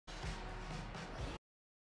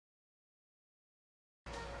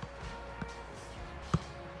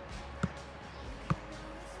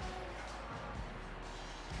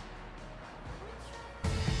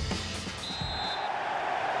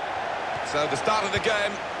So the start of the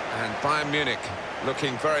game, and Bayern Munich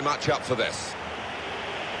looking very much up for this.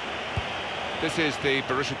 This is the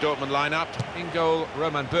Borussia Dortmund lineup. In goal,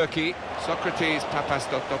 Roman Bürki. Socrates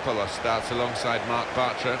Papastotopoulos starts alongside Marc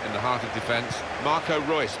Bartra in the heart of defence. Marco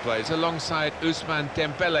Reus plays alongside Ousmane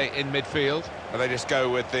Dembele in midfield. And they just go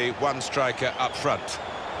with the one striker up front.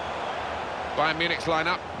 Bayern Munich's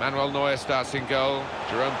lineup. Manuel Neuer starts in goal.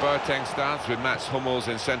 Jerome Boateng starts with Mats Hummels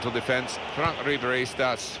in central defence. Franck Ribéry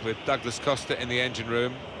starts with Douglas Costa in the engine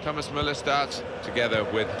room. Thomas Müller starts together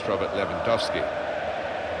with Robert Lewandowski.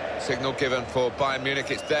 Signal given for Bayern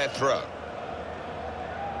Munich, it's their throw.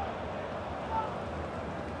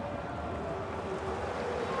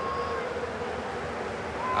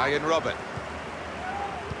 Arjen Robben.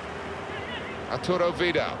 Arturo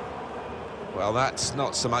Vidal. Well, that's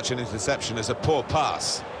not so much an interception as a poor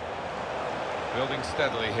pass. Building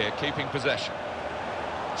steadily here, keeping possession.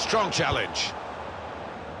 Strong challenge.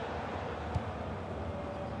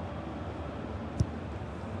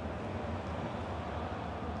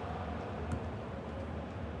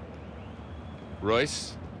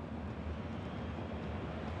 Reus.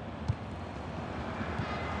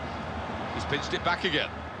 He's pinched it back again.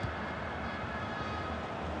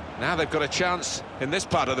 Now they've got a chance in this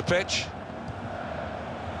part of the pitch.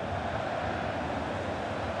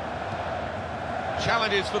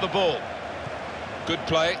 Challenges for the ball. Good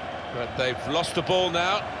play, but they've lost the ball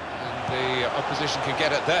now, and the opposition can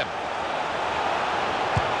get at them.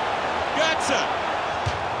 Goetze!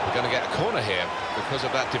 We're going to get a corner here because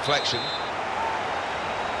of that deflection.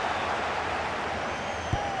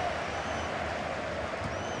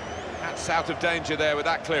 That's out of danger there with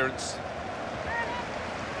that clearance.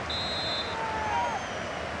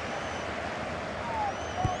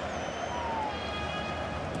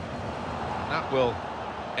 That will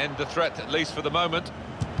end the threat, at least for the moment.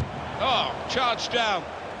 Oh, charged down.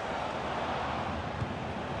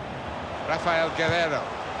 Rafael Guerreiro.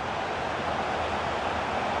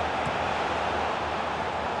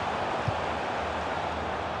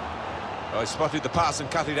 Oh, he spotted the pass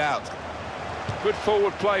and cut it out. Good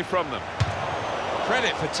forward play from them.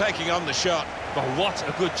 Credit for taking on the shot. But what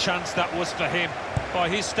a good chance that was for him. By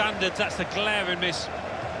his standards, that's a glaring miss.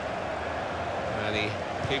 And he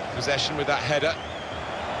keeps possession with that header.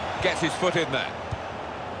 Gets his foot in there.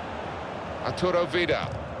 Arturo Vidal.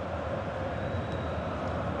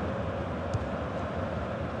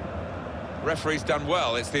 Referee's done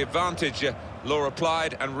well. It's the advantage. Law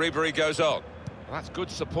applied and Ribéry goes on. Well, that's good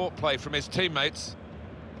support play from his teammates.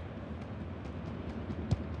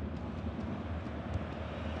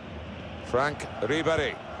 Franck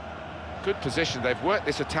Ribéry. Good position. They've worked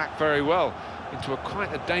this attack very well into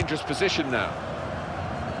quite a dangerous position now.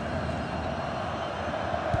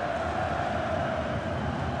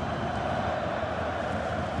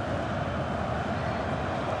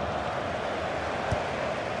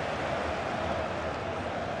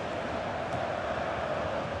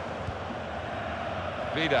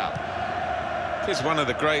 Vidal. This is one of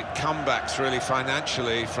the great comebacks, really,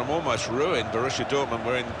 financially, from almost ruin. Borussia Dortmund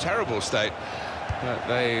were in terrible state. But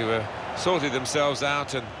they sorted themselves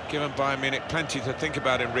out and given Bayern Munich plenty to think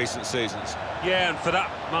about in recent seasons. Yeah, and for that,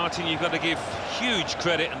 Martin, you've got to give huge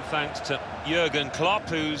credit and thanks to Jurgen Klopp,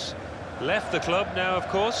 who's left the club now, of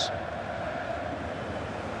course.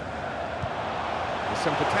 There's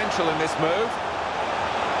some potential in this move.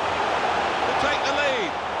 To take the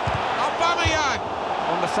lead. Aubameyang!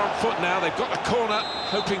 On the front foot now, they've got the corner,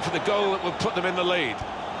 hoping for the goal that will put them in the lead.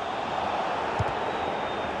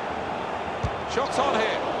 Shots on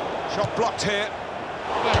here. Shot blocked here.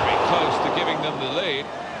 Very close to giving them the lead.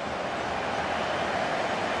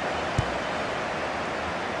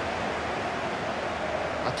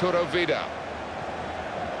 Arturo Vidal.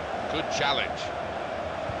 Good challenge.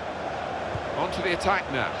 On to the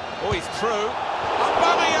attack now. Oh, he's through.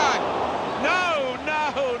 Aubameyang! No,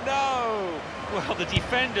 no, no! Well, the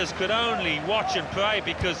defenders could only watch and pray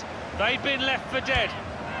because they'd been left for dead,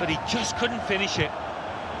 but he just couldn't finish it.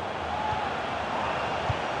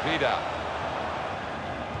 Vidal.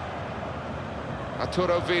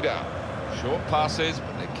 Arturo Vidal. Short passes,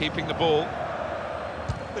 but they're keeping the ball.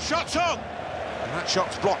 The shot's on! And that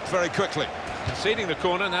shot's blocked very quickly. Conceding the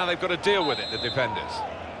corner, now they've got to deal with it, the defenders.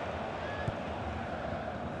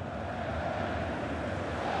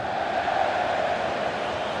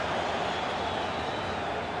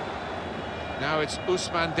 Now it's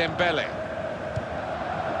Ousmane Dembele.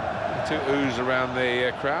 Two oohs around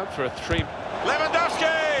the crowd for a three.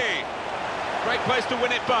 Lewandowski! Great place to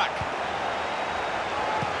win it back.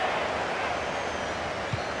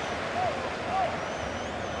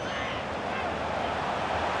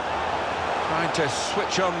 Trying to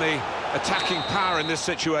switch on the attacking power in this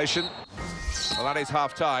situation. Well, that is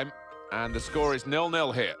half-time, and the score is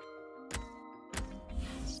 0-0 here.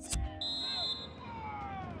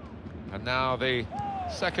 And now the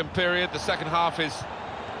second period, the second half is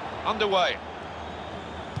underway.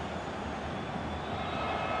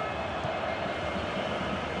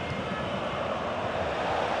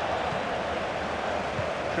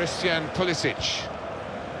 Christian Pulisic.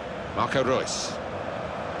 Marco Reus.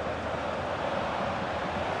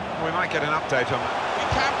 We might get an update on that. He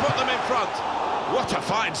can put them in front. What a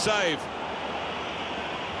fine save.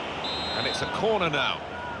 And it's a corner now.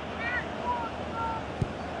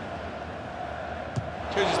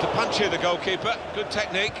 Chooses to punch here, the goalkeeper. Good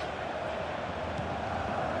technique.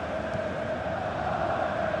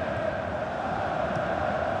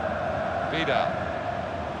 Vidal.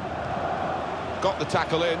 Got the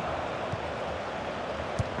tackle in.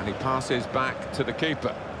 And he passes back to the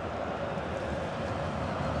keeper.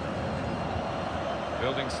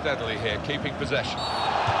 Building steadily here, keeping possession.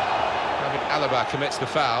 David Alaba commits the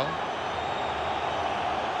foul.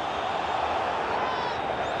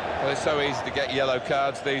 Well, it's so easy to get yellow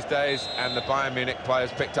cards these days, and the Bayern Munich players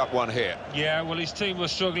picked up one here. Yeah, well, his team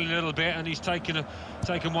was struggling a little bit, and he's taken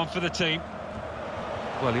one for the team.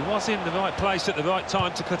 Well, he was in the right place at the right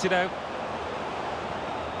time to cut it out.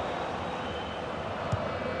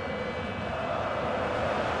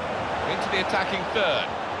 Into the attacking third.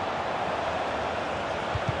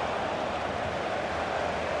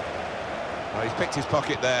 Well, he's picked his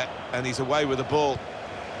pocket there, and he's away with the ball.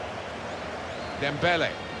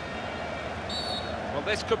 Dembele. Well,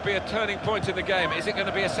 this could be a turning point in the game. Is it going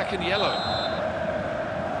to be a second yellow?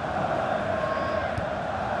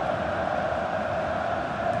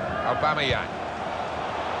 Aubameyang.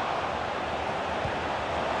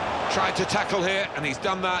 Tried to tackle here, and he's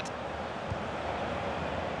done that.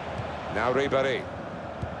 Now Ribéry.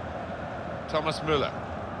 Thomas Müller.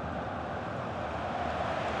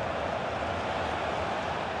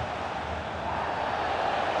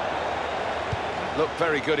 Looked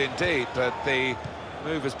very good indeed, but the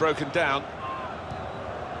move has broken down.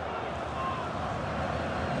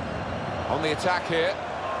 On the attack here.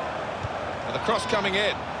 And the cross coming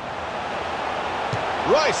in.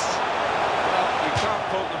 Rice! Well, you can't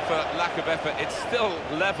fault them for lack of effort. It's still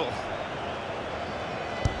level.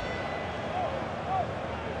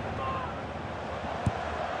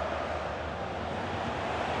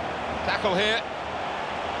 Tackle here.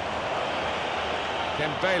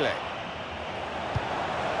 Dembele.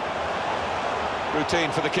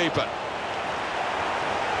 Routine for the keeper.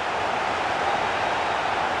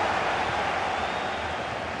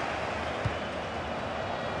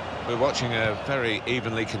 We're watching a very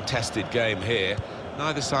evenly contested game here.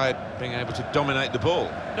 Neither side being able to dominate the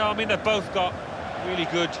ball. No, I mean, they've both got really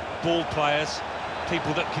good ball players,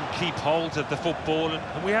 people that can keep hold of the football,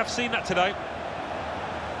 and we have seen that today.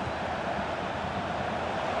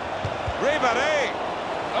 Ribéry!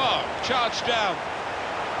 Oh, charged down.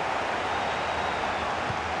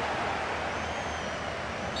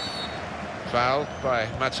 Foul by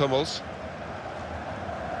Mats Hummels.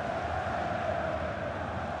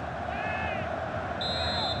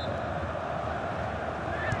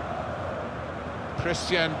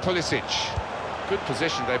 Christian Pulisic. Good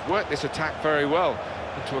position. They've worked this attack very well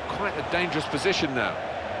into quite a dangerous position now.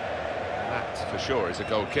 And that, for sure, is a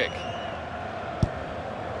goal kick.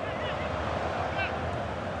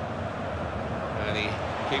 And he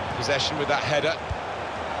keeps possession with that header.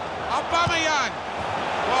 Aubameyang!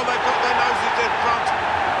 Well, they've got their noses in front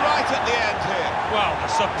right at the end here. Well,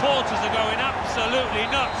 the supporters are going absolutely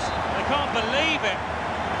nuts. They can't believe it.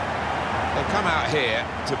 They've come out here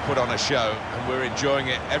to put on a show, and we're enjoying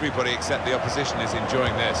it. Everybody except the opposition is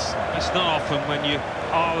enjoying this. It's not often when you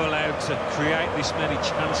are allowed to create this many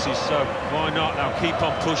chances, so why not? They'll keep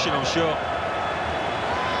on pushing, I'm sure.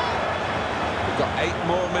 We've got 8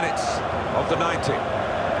 more minutes of the 90.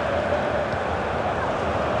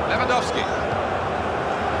 Lewandowski.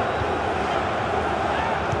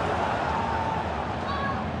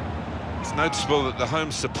 It's noticeable that the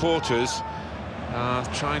home supporters are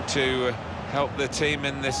trying to help their team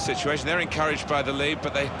in this situation. They're encouraged by the lead,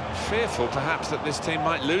 but they're fearful perhaps that this team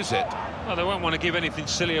might lose it. Well, they won't want to give anything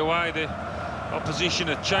silly away. The opposition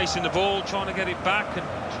are chasing the ball, trying to get it back and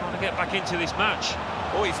trying to get back into this match.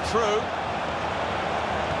 Oh, he's through.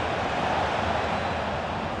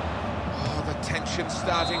 Oh, the tension's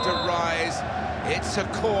starting to rise. It's a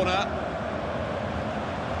corner.